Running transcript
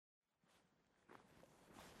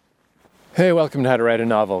Hey, welcome to How to Write a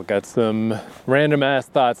Novel. Got some random ass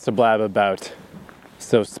thoughts to blab about.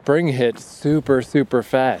 So spring hit super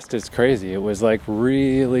fast. It's crazy. It was like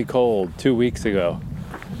really cold 2 weeks ago.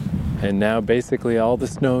 And now basically all the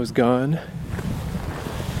snow's gone.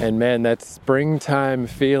 And man, that springtime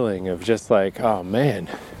feeling of just like, oh man.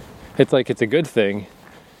 It's like it's a good thing.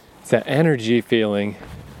 It's that energy feeling.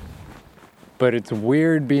 But it's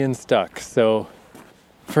weird being stuck. So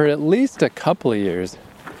for at least a couple of years.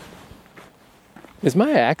 Is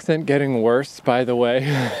my accent getting worse, by the way?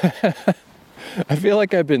 I feel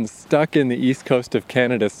like I've been stuck in the east coast of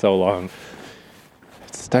Canada so long.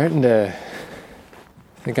 I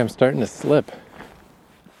think I'm starting to slip.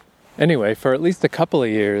 Anyway, for at least a couple of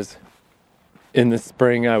years, in the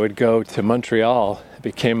spring I would go to Montreal. It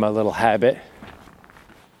became my little habit.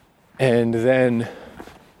 And then,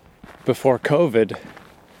 before COVID,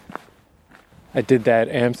 I did that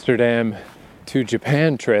Amsterdam to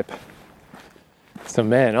Japan trip. So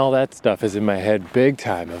man, all that stuff is in my head big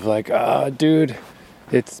time of like, oh dude,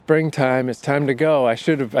 it's springtime, it's time to go. I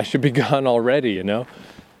should be gone already, you know?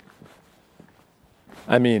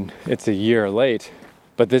 I mean, it's a year late,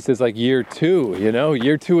 but this is like year 2, you know?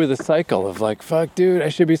 Year 2 of the cycle of like, fuck dude, I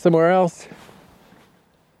should be somewhere else.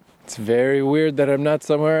 It's very weird that I'm not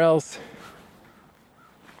somewhere else.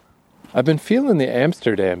 I've been feeling the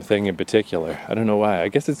Amsterdam thing in particular. I don't know why. I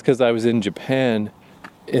guess it's because I was in Japan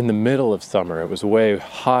in the middle of summer. It was way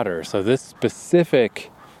hotter. So this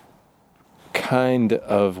specific kind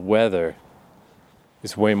of weather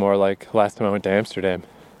is way more like last time I went to Amsterdam.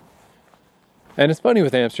 And it's funny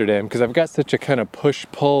with Amsterdam because I've got such a kind of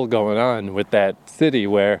push-pull going on with that city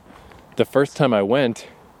where the first time I went,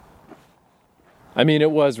 I mean,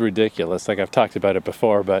 it was ridiculous. Like I've talked about it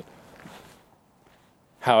before, but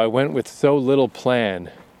how I went with so little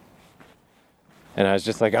plan. And I was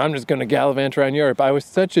just like, I'm just going to gallivant around Europe. I was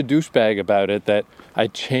such a douchebag about it that I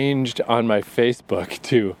changed on my Facebook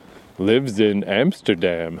to lives in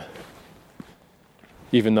Amsterdam.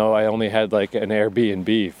 Even though I only had like an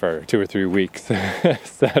Airbnb for 2 or 3 weeks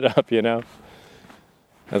set up, you know.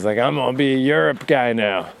 I was like, I'm going to be a Europe guy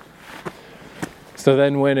now. So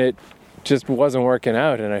then when it just wasn't working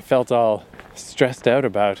out and I felt all stressed out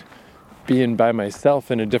about being by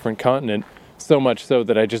myself in a different continent, so much so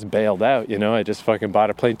that I just bailed out, you know, I just fucking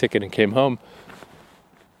bought a plane ticket and came home.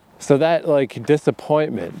 So that like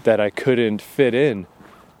disappointment that I couldn't fit in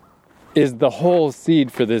is the whole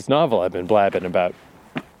seed for this novel I've been blabbing about.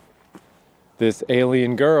 This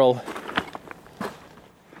alien girl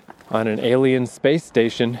on an alien space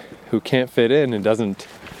station who can't fit in and doesn't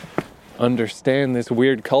understand this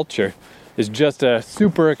weird culture is just a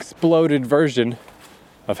super exploded version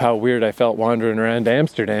of how weird I felt wandering around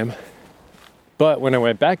Amsterdam. But when I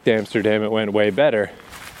went back to Amsterdam, it went way better.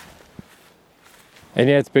 And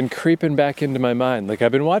yeah, it's been creeping back into my mind. Like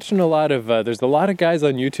I've been watching a lot of, there's a lot of guys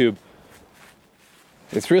on YouTube.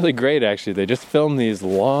 It's really great actually. They just film these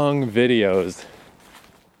long videos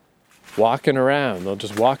walking around. They'll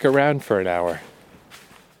just walk around for an hour.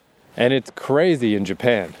 And it's crazy in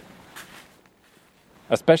Japan.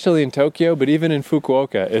 Especially in Tokyo, but even in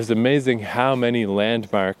Fukuoka. It's amazing how many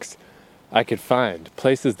landmarks I could find.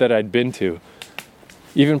 Places that I'd been to.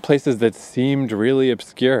 Even places that seemed really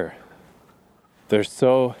obscure. There's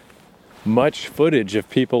so much footage of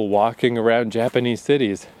people walking around Japanese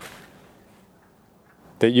cities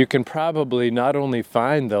that you can probably not only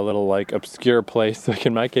find the little like obscure place, like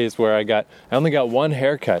in my case where I only got one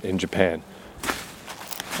haircut in Japan.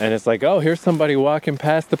 And it's like, oh, here's somebody walking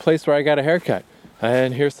past the place where I got a haircut.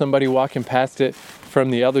 And here's somebody walking past it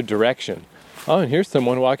from the other direction. Oh, and here's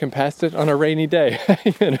someone walking past it on a rainy day.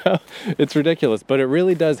 You know, it's ridiculous, but it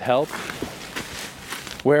really does help.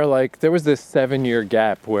 Where like there was this 7-year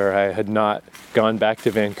gap where I had not gone back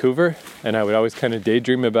to Vancouver, and I would always kind of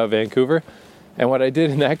daydream about Vancouver. And what I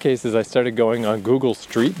did in that case is I started going on Google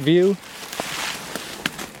Street View,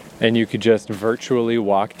 and you could just virtually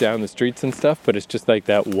walk down the streets and stuff, but it's just like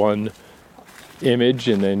that one image,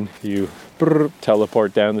 and then you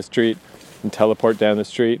teleport down the street. And teleport down the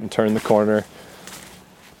street and turn the corner.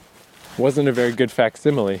 Wasn't a very good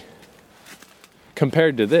facsimile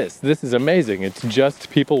compared to this. This is amazing. It's just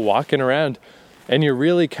people walking around and you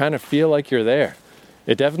really kind of feel like you're there.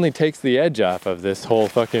 It definitely takes the edge off of this whole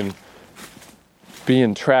fucking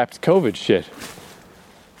being trapped COVID shit.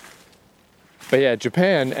 But yeah,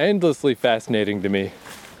 Japan, endlessly fascinating to me.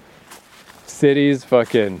 Cities,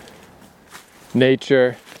 fucking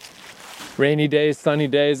nature, rainy days, sunny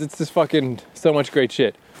days, it's just fucking so much great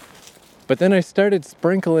shit. But then I started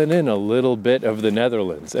sprinkling in a little bit of the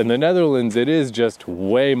Netherlands. And the Netherlands, it is just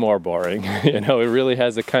way more boring. You know, it really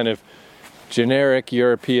has a kind of generic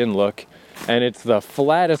European look. And it's the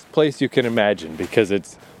flattest place you can imagine because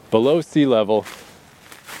it's below sea level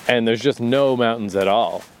and there's just no mountains at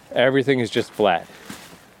all. Everything is just flat.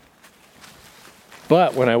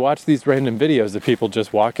 But when I watch these random videos of people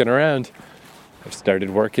just walking around, I've started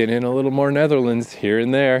working in a little more Netherlands here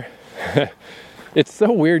and there. It's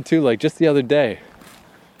so weird too, like just the other day,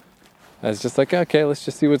 I was just like, okay, let's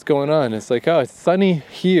just see what's going on. It's like, oh, it's sunny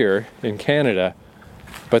here in Canada,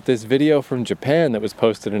 but this video from Japan that was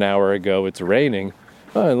posted an hour ago, it's raining.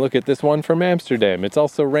 Oh, and look at this one from Amsterdam. It's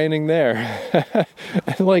also raining there.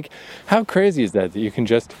 Like, how crazy is that you can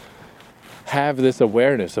just have this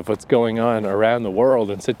awareness of what's going on around the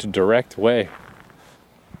world in such a direct way?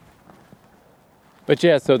 But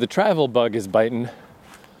yeah, so the travel bug is biting,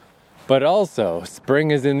 but also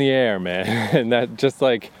spring is in the air, man. And that just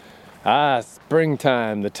like,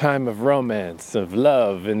 springtime, the time of romance, of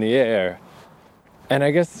love in the air. And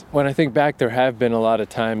I guess when I think back, there have been a lot of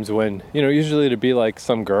times when, usually to be like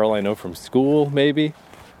some girl I know from school, maybe,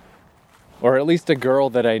 or at least a girl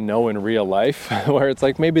that I know in real life, where it's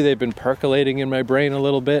like maybe they've been percolating in my brain a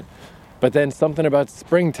little bit, but then something about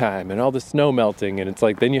springtime and all the snow melting, and it's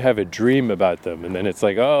like then you have a dream about them, and then it's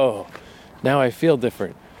like, oh, now I feel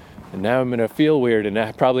different, and now I'm going to feel weird, and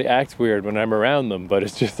I probably act weird when I'm around them, but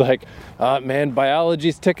it's just like, man,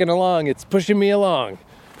 biology's ticking along, it's pushing me along,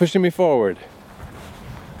 pushing me forward.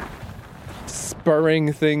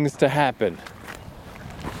 Spurring things to happen.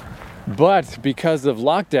 But because of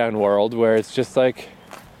lockdown world, where it's just like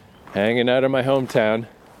hanging out in my hometown,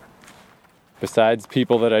 besides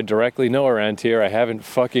people that I directly know around here, I haven't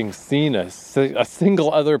fucking seen a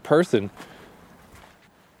single other person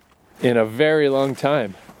in a very long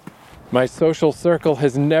time. My social circle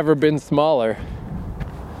has never been smaller.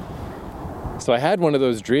 So I had one of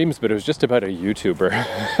those dreams, but it was just about a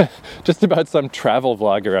YouTuber. Just about some travel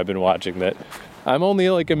vlogger I've been watching that I'm only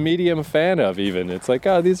like a medium fan of even. It's like,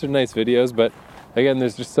 oh, these are nice videos, but again,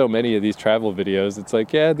 there's just so many of these travel videos. It's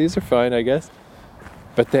like, yeah, these are fine, I guess.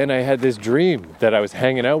 But then I had this dream that I was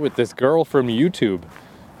hanging out with this girl from YouTube,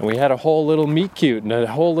 and we had a whole little meet cute and a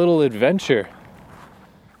whole little adventure.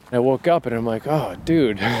 And I woke up and I'm like, oh,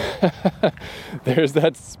 dude, there's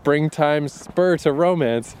that springtime spur to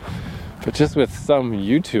romance, but just with some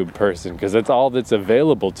YouTube person, because that's all that's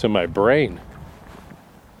available to my brain.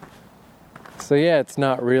 So yeah, it's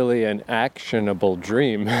not really an actionable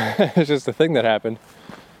dream. It's just a thing that happened.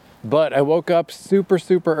 But I woke up super,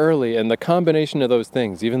 super early, and the combination of those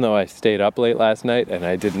things, even though I stayed up late last night and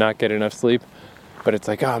I did not get enough sleep, but it's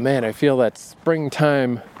like, oh man, I feel that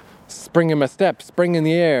springtime, spring in my step, spring in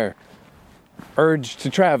the air, urge to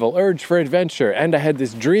travel, urge for adventure. And I had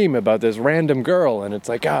this dream about this random girl, and it's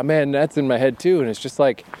like, oh man, that's in my head too. And it's just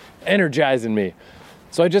like energizing me.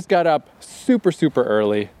 So I just got up super, super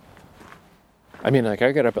early. I mean, like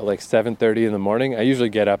I got up at like 7:30 in the morning. I usually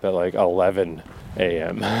get up at like 11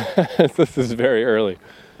 a.m. This is very early.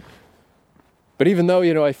 But even though,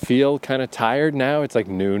 I feel kind of tired now, it's like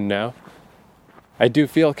noon now. I do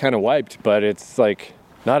feel kind of wiped, but it's like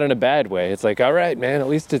not in a bad way. It's like, all right, man, at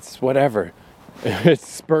least it's whatever. It's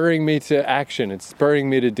spurring me to action. It's spurring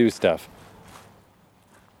me to do stuff.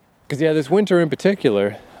 Because yeah, this winter in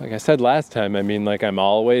particular, like I said last time, I mean, like I'm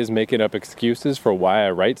always making up excuses for why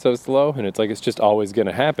I write so slow, and it's like it's just always going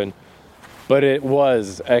to happen. But it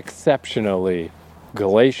was exceptionally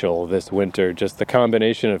glacial this winter, just the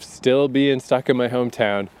combination of still being stuck in my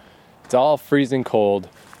hometown. It's all freezing cold.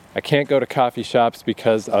 I can't go to coffee shops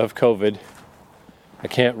because of COVID. I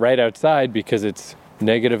can't write outside because it's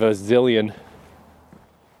negative a zillion.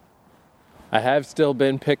 I have still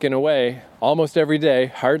been picking away almost every day,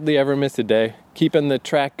 hardly ever miss a day, keeping the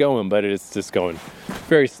track going, but it's just going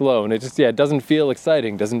very slow. And it just, it doesn't feel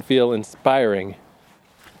exciting, doesn't feel inspiring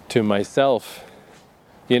to myself.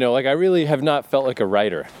 Like I really have not felt like a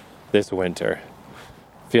writer this winter.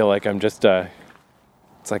 Feel like I'm just,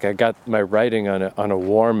 it's like I got my writing on a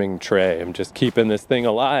warming tray. I'm just keeping this thing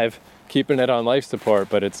alive, keeping it on life support,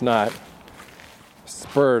 but it's not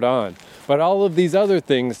spurred on. But all of these other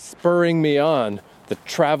things spurring me on, the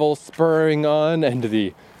travel spurring on, and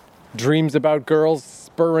the dreams about girls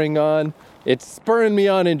spurring on, it's spurring me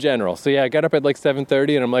on in general. So yeah, I got up at like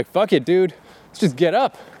 7:30 and I'm like, fuck it, dude, let's just get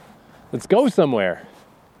up. Let's go somewhere.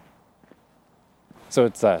 So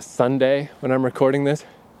it's Sunday when I'm recording this.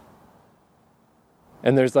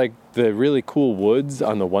 And there's like the really cool woods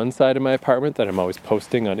on the one side of my apartment that I'm always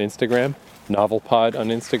posting on Instagram, NovelPod on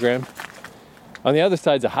Instagram. On the other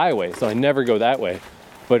side's a highway, so I never go that way.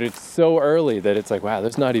 But it's so early that it's like, wow,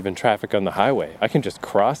 there's not even traffic on the highway. I can just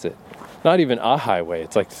cross it. Not even a highway,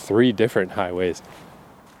 it's like 3 different highways.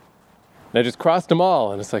 And I just crossed them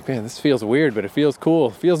all, and it's like, man, this feels weird, but it feels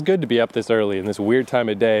cool. It feels good to be up this early in this weird time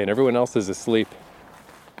of day, and everyone else is asleep.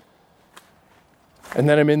 And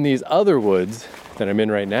then I'm in these other woods that I'm in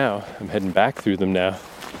right now. I'm heading back through them now.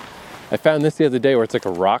 I found this the other day where it's like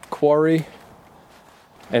a rock quarry,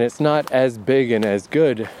 and it's not as big and as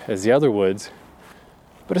good as the other woods,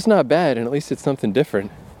 but it's not bad, and at least it's something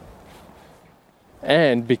different.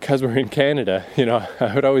 And because we're in Canada,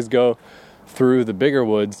 I would always go through the bigger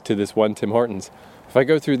woods to this one Tim Hortons. If I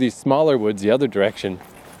go through these smaller woods the other direction,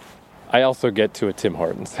 I also get to a Tim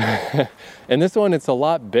Hortons. And this one, it's a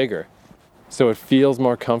lot bigger, so it feels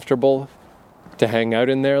more comfortable to hang out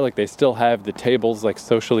in there. Like, they still have the tables like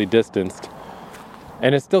socially distanced,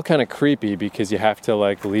 and it's still kind of creepy because you have to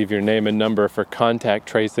like leave your name and number for contact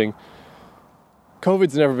tracing.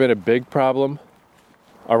 COVID's never been a big problem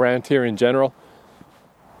around here in general,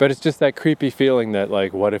 but it's just that creepy feeling that,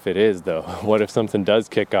 like, what if it is though? What if something does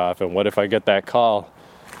kick off, and what if I get that call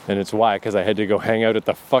and it's why? Because I had to go hang out at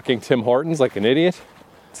the fucking Tim Hortons like an idiot?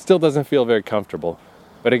 It still doesn't feel very comfortable.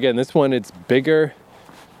 But again, this one, it's bigger,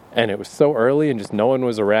 and it was so early and just no one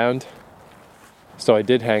was around. So I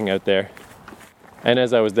did hang out there. And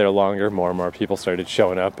as I was there longer, more and more people started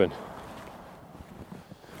showing up.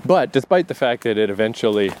 But despite the fact that it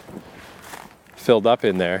eventually filled up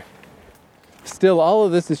in there, still all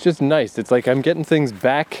of this is just nice. It's like I'm getting things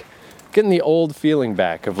back, getting the old feeling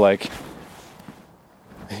back of like,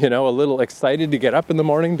 a little excited to get up in the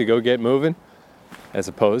morning to go get moving, as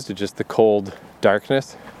opposed to just the cold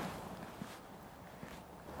darkness.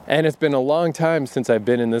 And it's been a long time since I've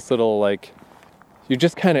been in this little, like, you're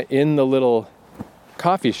just kind of in the little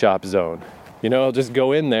coffee shop zone. I'll just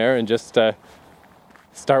go in there and just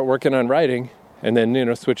start working on writing, and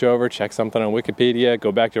then, switch over, check something on Wikipedia,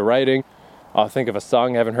 go back to writing. I'll think of a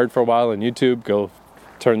song I haven't heard for a while on YouTube, go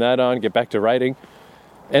turn that on, get back to writing.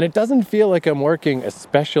 And it doesn't feel like I'm working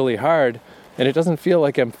especially hard, and it doesn't feel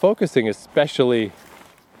like I'm focusing especially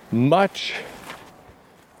much,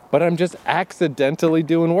 but I'm just accidentally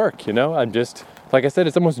doing work, I'm just, like I said,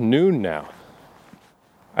 it's almost noon now.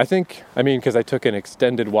 Because I took an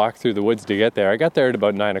extended walk through the woods to get there. I got there at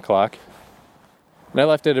about 9 o'clock. And I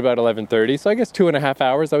left at about 11:30. So I guess 2.5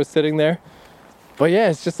 hours I was sitting there. But yeah,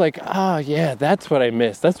 it's just like, that's what I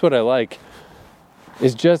miss. That's what I like.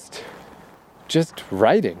 Is just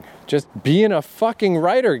writing. Just being a fucking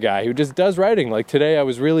writer guy who just does writing. Like today I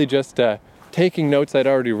was really just taking notes I'd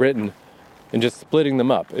already written and just splitting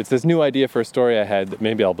them up. It's this new idea for a story I had that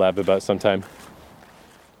maybe I'll blab about sometime,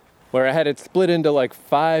 where I had it split into like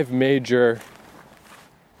 5 major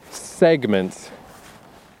segments,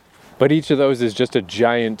 but each of those is just a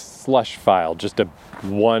giant slush file, just a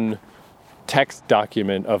one text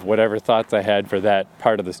document of whatever thoughts I had for that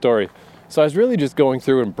part of the story. So I was really just going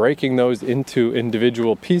through and breaking those into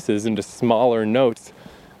individual pieces, into smaller notes,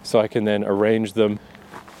 so I can then arrange them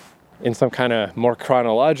in some kind of more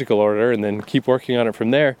chronological order and then keep working on it from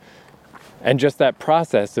there. And just that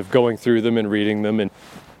process of going through them and reading them and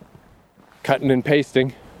cutting and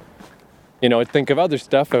pasting. I'd think of other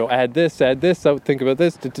stuff. I'll add this. I would think about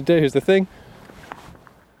this. Here's the thing.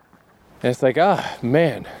 And it's like,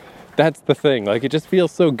 man, that's the thing. Like, it just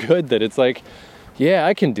feels so good that it's like, yeah,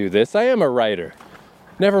 I can do this. I am a writer.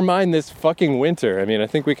 Never mind this fucking winter. I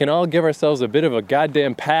think we can all give ourselves a bit of a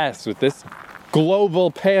goddamn pass with this global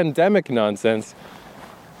pandemic nonsense.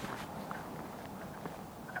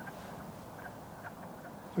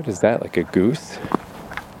 What is that, like a goose?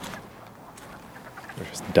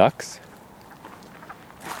 There's ducks.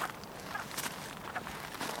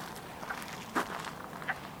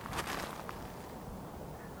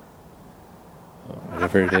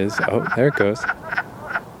 Whatever it is. Oh, there it goes.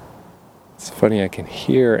 It's funny, I can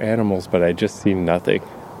hear animals, but I just see nothing.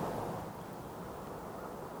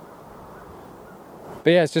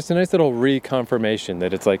 But yeah, it's just a nice little reconfirmation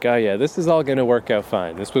that it's like, this is all going to work out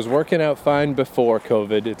fine. This was working out fine before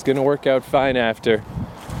COVID. It's going to work out fine after.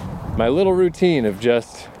 My little routine of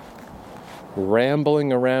just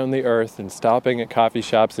rambling around the earth and stopping at coffee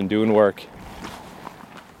shops and doing work.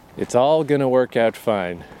 It's all going to work out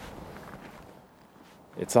fine.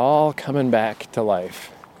 It's all coming back to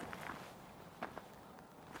life.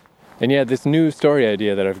 And yeah, this new story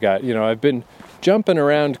idea that I've got, I've been jumping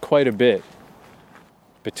around quite a bit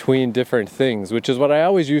between different things, which is what I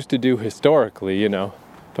always used to do historically,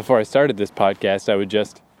 Before I started this podcast, I would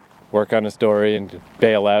just work on a story and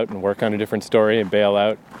bail out and work on a different story and bail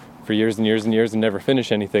out for years and years and years and never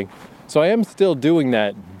finish anything. So I am still doing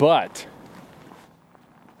that, but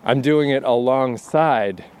I'm doing it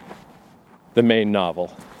alongside the main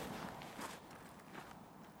novel.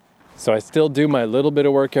 So I still do my little bit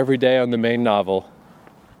of work every day on the main novel.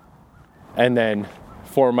 And then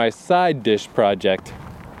for my side dish project,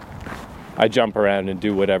 I jump around and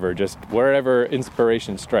do whatever, just wherever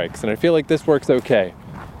inspiration strikes. And I feel like this works okay.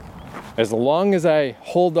 As long as I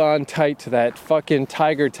hold on tight to that fucking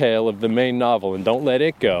tiger tail of the main novel and don't let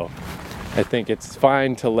it go, I think it's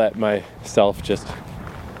fine to let myself just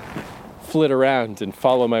flit around and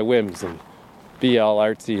follow my whims and be all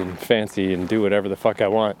artsy and fancy and do whatever the fuck I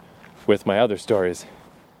want with my other stories.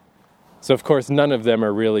 So of course none of them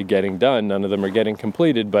are really getting done, none of them are getting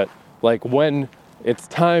completed, but like when it's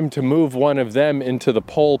time to move one of them into the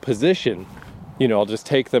pole position, I'll just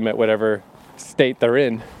take them at whatever state they're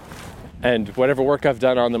in, and whatever work I've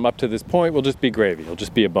done on them up to this point will just be gravy, it'll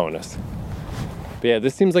just be a bonus. But yeah,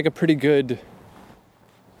 this seems like a pretty good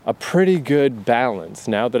balance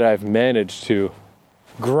now that I've managed to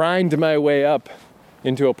grind my way up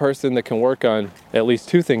into a person that can work on at least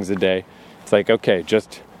 2 things a day. It's like, okay,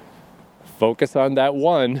 just focus on that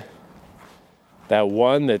one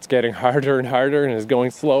that's getting harder and harder and is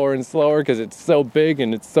going slower and slower because it's so big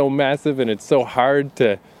and it's so massive and it's so hard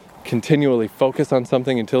to continually focus on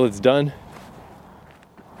something until it's done.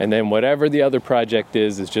 And then whatever the other project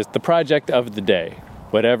is just the project of the day.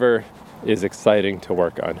 Whatever is exciting to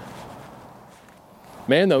work on.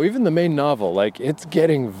 Man, though, even the main novel, it's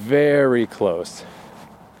getting very close.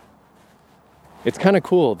 It's kind of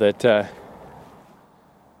cool that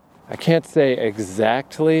I can't say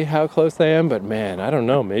exactly how close I am, but man, I don't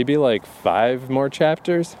know, maybe 5 more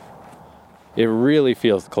chapters? It really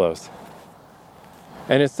feels close.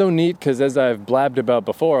 And it's so neat because as I've blabbed about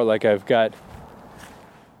before, I've got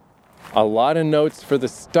a lot of notes for the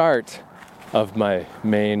start of my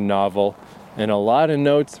main novel and a lot of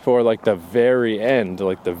notes for the very end,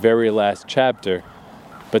 the very last chapter.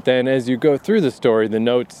 But then as you go through the story, the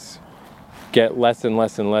notes get less and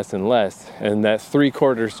less and less and less. And that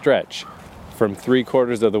 3/4 stretch from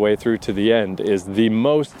 3/4 of the way through to the end is the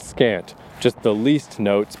most scant, just the least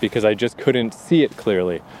notes, because I just couldn't see it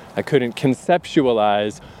clearly. I couldn't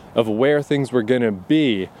conceptualize of where things were going to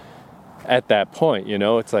be at that point,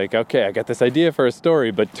 It's like, okay, I got this idea for a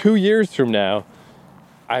story, but 2 years from now,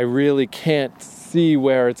 I really can't see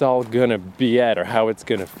where it's all going to be at or how it's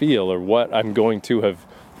going to feel or what I'm going to have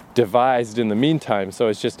devised in the meantime. So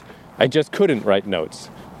I just couldn't write notes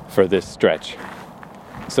for this stretch.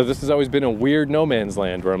 So this has always been a weird no man's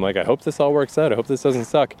land where I'm like, I hope this all works out. I hope this doesn't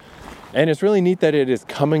suck. And it's really neat that it is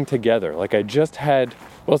coming together. I just had,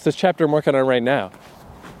 it's this chapter I'm working on right now.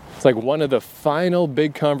 It's one of the final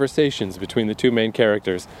big conversations between the 2 main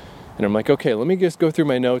characters. And I'm like, okay, let me just go through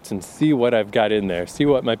my notes and see what I've got in there, see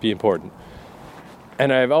what might be important.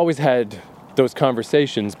 And I've always had those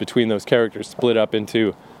conversations between those characters split up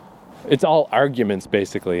into, it's all arguments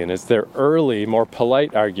basically, and it's their early, more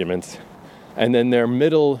polite arguments, and then their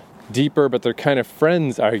middle, deeper, but they're kind of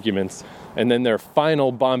friends arguments, and then their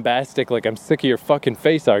final bombastic, I'm sick of your fucking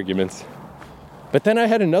face arguments. But then I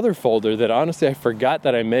had another folder that honestly I forgot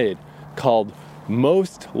that I made called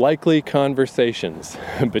Most Likely Conversations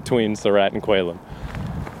between Surratt and Quaylen.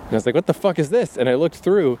 And I was like, what the fuck is this? And I looked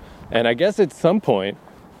through, and I guess at some point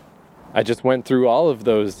I just went through all of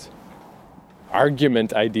those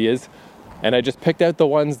argument ideas, and I just picked out the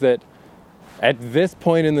ones that at this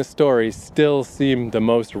point in the story still seem the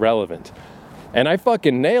most relevant. And I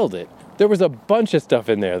fucking nailed it. There was a bunch of stuff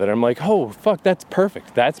in there that I'm like, oh, fuck, that's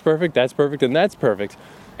perfect. That's perfect, that's perfect, and that's perfect.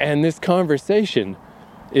 And this conversation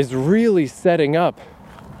is really setting up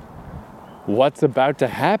what's about to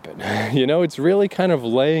happen. It's really kind of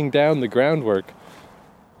laying down the groundwork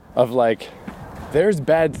of there's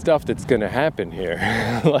bad stuff that's going to happen here.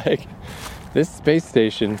 This space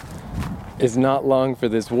station is not long for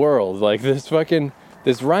this world.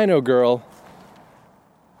 This rhino girl,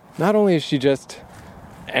 not only is she just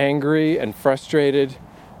angry and frustrated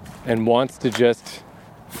and wants to just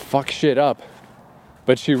fuck shit up,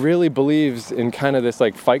 but she really believes in kind of this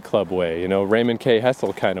Fight Club way, Raymond K.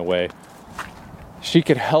 Hessel kind of way. She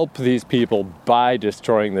could help these people by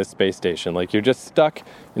destroying this space station. You're just stuck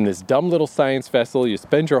in this dumb little science vessel. You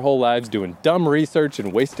spend your whole lives doing dumb research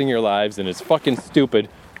and wasting your lives, and it's fucking stupid.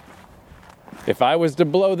 If I was to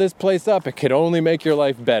blow this place up, it could only make your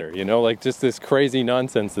life better, just this crazy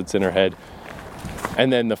nonsense that's in her head.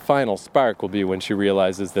 And then the final spark will be when she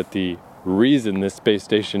realizes that the reason this space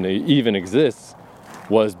station even exists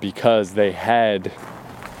was because they had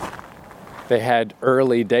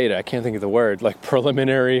early data. I can't think of the word,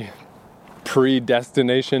 preliminary,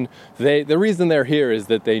 predestination. The reason they're here is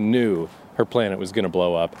that they knew her planet was going to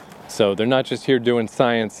blow up. So they're not just here doing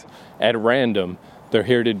science at random. They're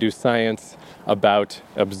here to do science about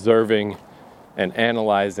observing and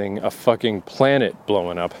analyzing a fucking planet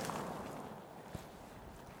blowing up.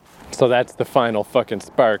 So that's the final fucking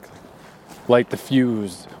spark. Light the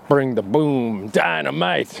fuse, bring the boom,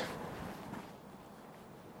 dynamite.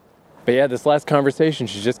 But yeah, this last conversation,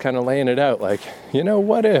 she's just kind of laying it out like,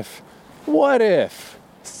 what if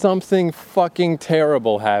something fucking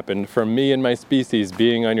terrible happened from me and my species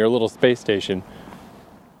being on your little space station,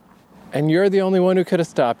 and you're the only one who could have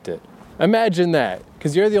stopped it? Imagine that,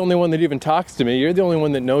 because you're the only one that even talks to me. You're the only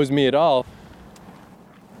one that knows me at all.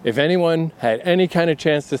 If anyone had any kind of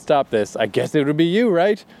chance to stop this, I guess it would be you,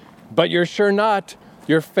 right? But you're sure not.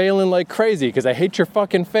 You're failing like crazy because I hate your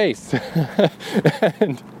fucking face.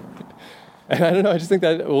 and I don't know, I just think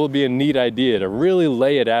that will be a neat idea to really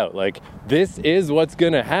lay it out. Like, this is what's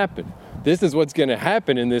going to happen. This is what's going to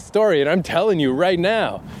happen in this story, and I'm telling you right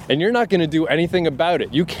now. And you're not going to do anything about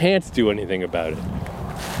it. You can't do anything about it.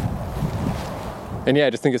 And yeah, I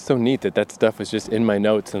just think it's so neat that stuff was just in my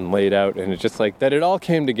notes and laid out, and it's just like that it all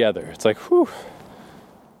came together. It's like, whew.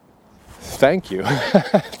 Thank you.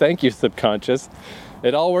 Thank you, subconscious.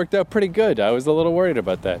 It all worked out pretty good. I was a little worried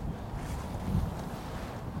about that.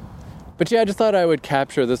 But yeah, I just thought I would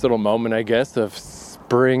capture this little moment, I guess, of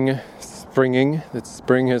springing, that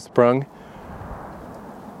spring has sprung.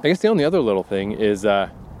 I guess the only other little thing is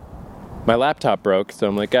my laptop broke, so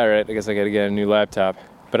I'm like, all right, I guess I gotta get a new laptop.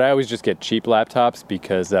 But I always just get cheap laptops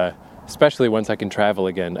because, especially once I can travel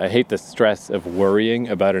again, I hate the stress of worrying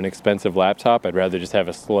about an expensive laptop. I'd rather just have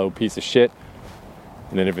a slow piece of shit.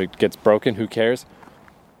 And then if it gets broken, who cares?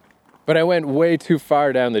 But I went way too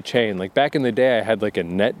far down the chain. Like back in the day, I had like a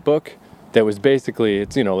netbook that was basically,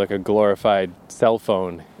 it's, like a glorified cell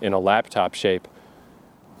phone in a laptop shape.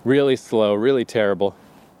 Really slow, really terrible.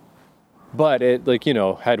 But it,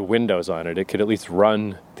 had Windows on it. It could at least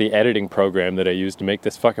run the editing program that I used to make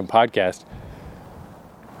this fucking podcast.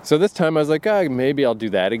 So this time I was like, maybe I'll do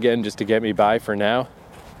that again just to get me by for now.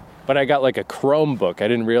 But I got like a Chromebook. I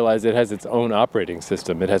didn't realize it has its own operating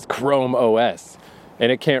system. It has Chrome OS. And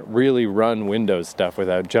it can't really run Windows stuff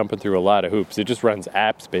without jumping through a lot of hoops. It just runs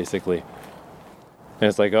apps, basically. And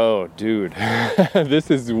it's like, oh, dude, this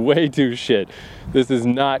is way too shit. This is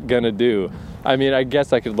not gonna do. I mean, I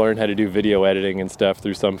guess I could learn how to do video editing and stuff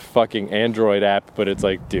through some fucking Android app, but it's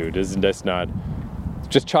like, dude, isn't this not...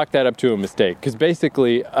 Just chalk that up to a mistake. Because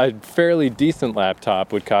basically, a fairly decent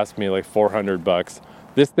laptop would cost me like $400.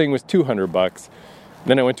 This thing was $200.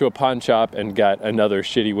 Then I went to a pawn shop and got another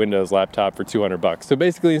shitty Windows laptop for $200. So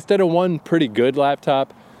basically, instead of one pretty good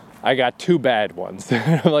laptop, I got two bad ones.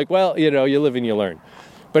 I'm like, well, you live and you learn.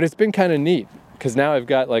 But it's been kind of neat, because now I've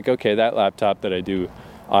got like, okay, that laptop that I do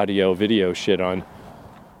audio, video shit on,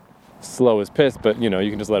 slow as piss, but you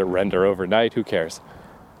can just let it render overnight, who cares?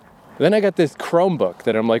 Then I got this Chromebook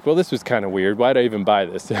that I'm like, well, this was kind of weird. Why'd I even buy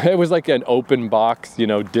this? It was like an open box,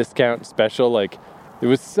 discount special. Like, it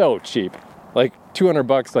was so cheap. Like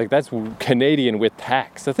 $200, like that's Canadian with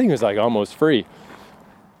tax. The thing was like almost free.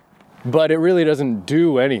 But it really doesn't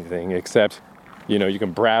do anything except, you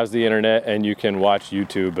can browse the internet and you can watch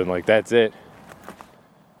YouTube and like that's it.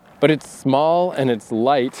 But it's small and it's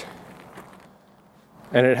light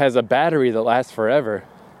and it has a battery that lasts forever.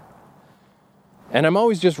 And I'm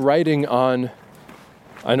always just writing on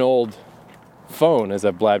an old phone, as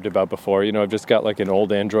I've blabbed about before. I've just got like an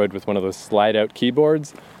old Android with one of those slide-out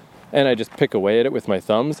keyboards, and I just pick away at it with my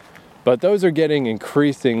thumbs. But those are getting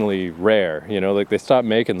increasingly rare, like they stopped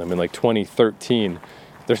making them in like 2013.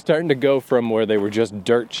 They're starting to go from where they were just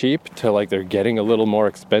dirt cheap to like they're getting a little more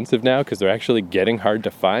expensive now because they're actually getting hard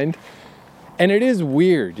to find. And it is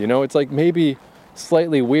weird, it's like maybe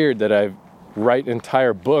slightly weird that I write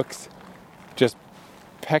entire books just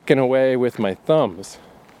pecking away with my thumbs.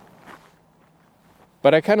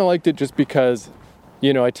 But I kind of liked it just because,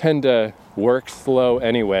 I tend to work slow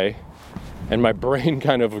anyway, and my brain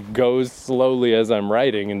kind of goes slowly as I'm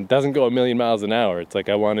writing and doesn't go a million miles an hour. It's like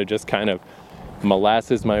I want to just kind of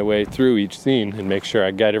molasses my way through each scene and make sure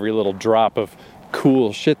I get every little drop of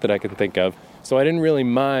cool shit that I can think of. So I didn't really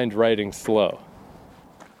mind writing slow.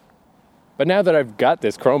 But now that I've got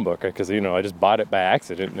this Chromebook, because, I just bought it by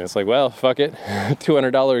accident, and it's like, well, fuck it,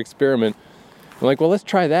 $200 experiment. I'm like, well, let's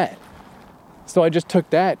try that. So I just took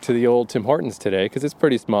that to the old Tim Hortons today, because it's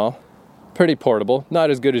pretty small, pretty portable, not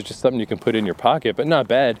as good as just something you can put in your pocket, but not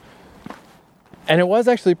bad. And it was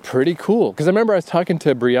actually pretty cool, because I remember I was talking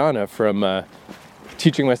to Brianna from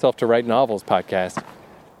Teaching Myself to Write Novels podcast,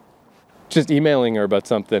 just emailing her about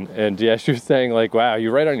something, and yeah, she was saying like, wow, you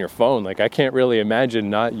write on your phone, like I can't really imagine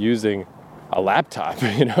not using a laptop,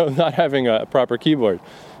 not having a proper keyboard.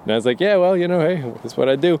 And I was like, yeah, well, hey, that's what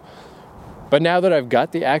I do. But now that I've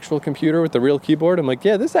got the actual computer with the real keyboard, I'm like,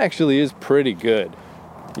 yeah, this actually is pretty good.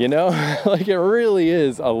 Like it really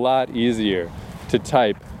is a lot easier to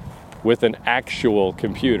type with an actual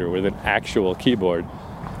computer, with an actual keyboard.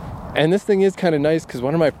 And this thing is kind of nice because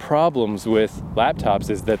one of my problems with laptops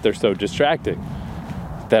is that they're so distracting.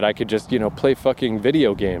 That I could just, play fucking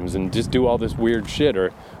video games and just do all this weird shit,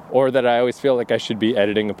 or that I always feel like I should be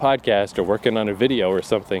editing a podcast or working on a video or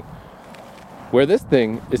something. Where this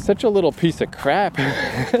thing is such a little piece of crap,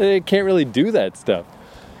 it can't really do that stuff.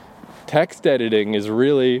 Text editing is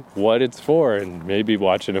really what it's for, and maybe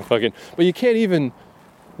watching a fucking... But you can't even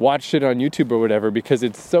watch shit on YouTube or whatever because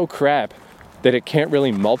it's so crap that it can't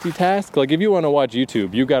really multitask. Like, if you want to watch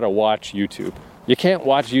YouTube, you gotta watch YouTube. You can't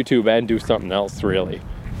watch YouTube and do something else, really.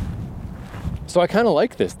 So I kind of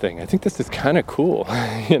like this thing. I think this is kind of cool,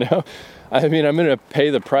 I mean, I'm going to pay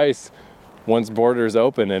the price once borders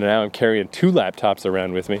open, and now I'm carrying 2 laptops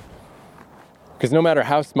around with me. Because no matter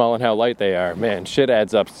how small and how light they are, man, shit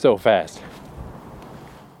adds up so fast.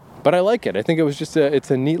 But I like it. I think it was just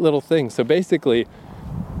it's a neat little thing. So basically,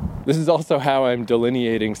 this is also how I'm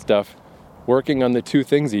delineating stuff, working on the 2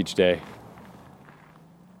 things each day.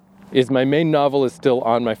 Is my main novel is still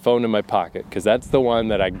on my phone in my pocket, because that's the one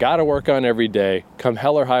that I gotta work on every day, come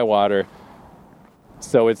hell or high water.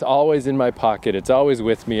 So it's always in my pocket, it's always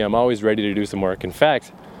with me, I'm always ready to do some work. In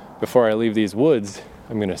fact, before I leave these woods,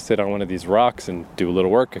 I'm gonna sit on one of these rocks and do a little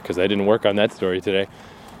work, because I didn't work on that story today.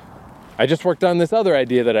 I just worked on this other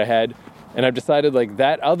idea that I had, and I've decided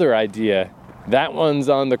that other idea, that one's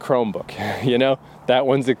on the Chromebook, That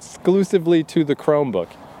one's exclusively to the Chromebook.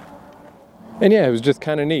 And yeah, it was just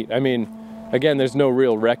kind of neat. I mean, again, there's no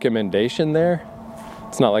real recommendation there.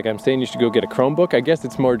 It's not like I'm saying you should go get a Chromebook. I guess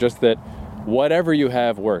it's more just that whatever you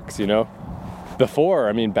have works, back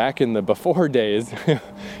in the before days,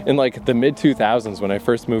 in the mid-2000s when I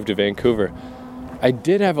first moved to Vancouver, I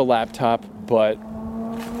did have a laptop, but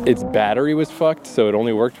its battery was fucked, so it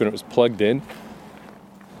only worked when it was plugged in.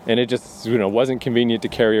 And it just, wasn't convenient to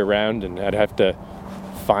carry around, and I'd have to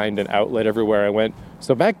find an outlet everywhere I went.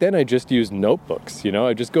 So back then I just used notebooks,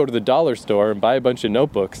 I just go to the dollar store and buy a bunch of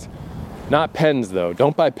notebooks. Not pens though,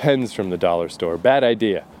 don't buy pens from the dollar store, bad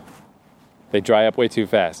idea. They dry up way too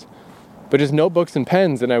fast. But just notebooks and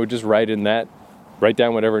pens, and I would just write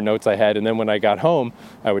down whatever notes I had, and then when I got home,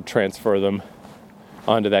 I would transfer them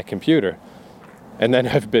onto that computer. And then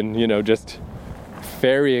I've been, just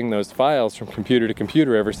ferrying those files from computer to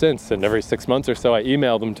computer ever since, and every 6 months or so I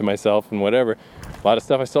email them to myself and whatever. A lot of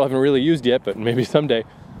stuff I still haven't really used yet, but maybe someday.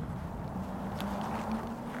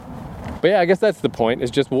 But yeah, I guess that's the point,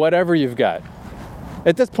 is just whatever you've got.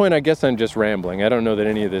 At this point, I guess I'm just rambling. I don't know that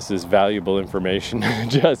any of this is valuable information.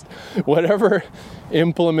 Just whatever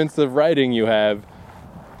implements of writing you have,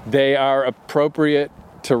 they are appropriate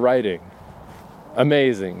to writing.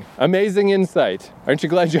 Amazing. Amazing insight. Aren't you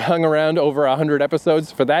glad you hung around over 100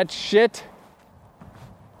 episodes for that shit?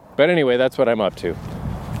 But anyway, that's what I'm up to.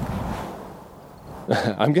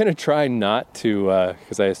 I'm going to try not to,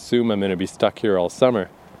 because I assume I'm going to be stuck here all summer.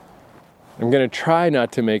 I'm going to try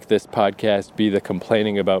not to make this podcast be the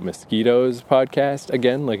complaining about mosquitoes podcast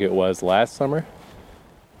again, like it was last summer.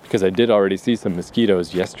 Because I did already see some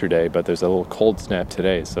mosquitoes yesterday, but there's a little cold snap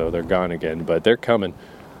today, so they're gone again. But they're coming.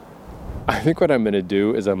 I think what I'm going to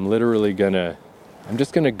do is I'm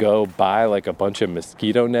just going to go buy a bunch of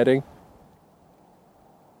mosquito netting.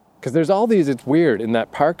 Because there's all these, it's weird, in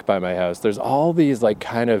that park by my house, there's all these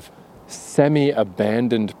kind of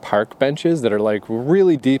semi-abandoned park benches that are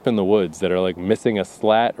really deep in the woods, that are missing a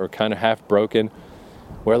slat or kind of half broken,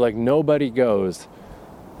 where nobody goes.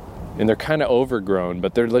 And they're kind of overgrown,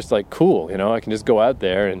 but they're just cool, I can just go out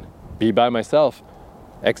there and be by myself,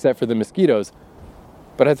 except for the mosquitoes.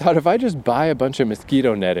 But I thought if I just buy a bunch of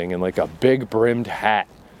mosquito netting and a big brimmed hat,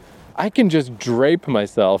 I can just drape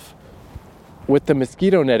myself with the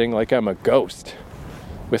mosquito netting like I'm a ghost,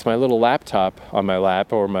 with my little laptop on my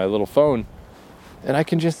lap or my little phone, and I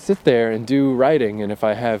can just sit there and do writing. And if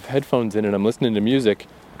I have headphones in and I'm listening to music,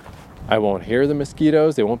 I won't hear the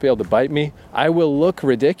mosquitoes, they won't be able to bite me. I will look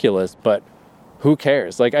ridiculous, but who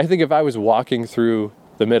cares? I think if I was walking through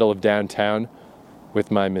the middle of downtown with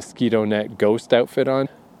my mosquito net ghost outfit on,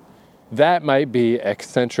 that might be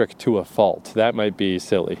eccentric to a fault. That might be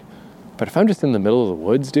silly. But if I'm just in the middle of the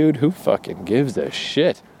woods, dude, who fucking gives a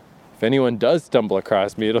shit? If anyone does stumble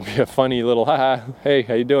across me, it'll be a funny little, haha, hey,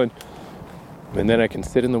 how you doing? And then I can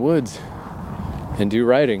sit in the woods and do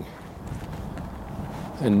writing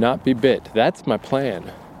and not be bit. That's my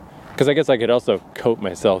plan. Because I guess I could also coat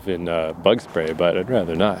myself in bug spray, but I'd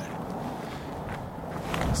rather not.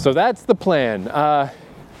 So that's the plan.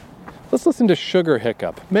 Let's listen to Sugar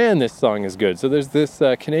Hiccup. Man, this song is good. So there's this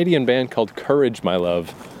Canadian band called Courage, My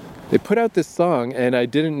Love. They put out this song, and I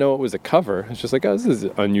didn't know it was a cover. It's just oh, this is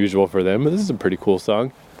unusual for them, but this is a pretty cool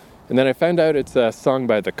song. And then I found out it's a song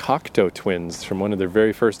by the Cocteau Twins from one of their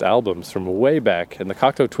very first albums from way back. And the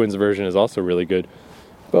Cocteau Twins version is also really good.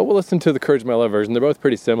 But we'll listen to the Courage My Love version. They're both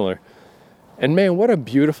pretty similar. And man, what a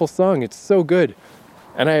beautiful song. It's so good.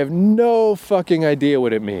 And I have no fucking idea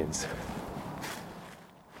what it means.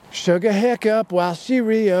 Sugar hiccup while she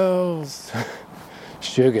reels.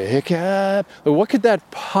 Sugar hiccup. What could that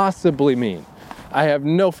possibly mean? I have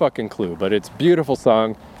no fucking clue, but it's a beautiful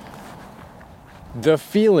song. The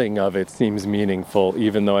feeling of it seems meaningful,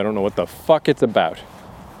 even though I don't know what the fuck it's about.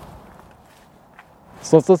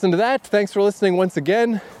 So let's listen to that. Thanks for listening once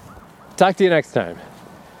again. Talk to you next time.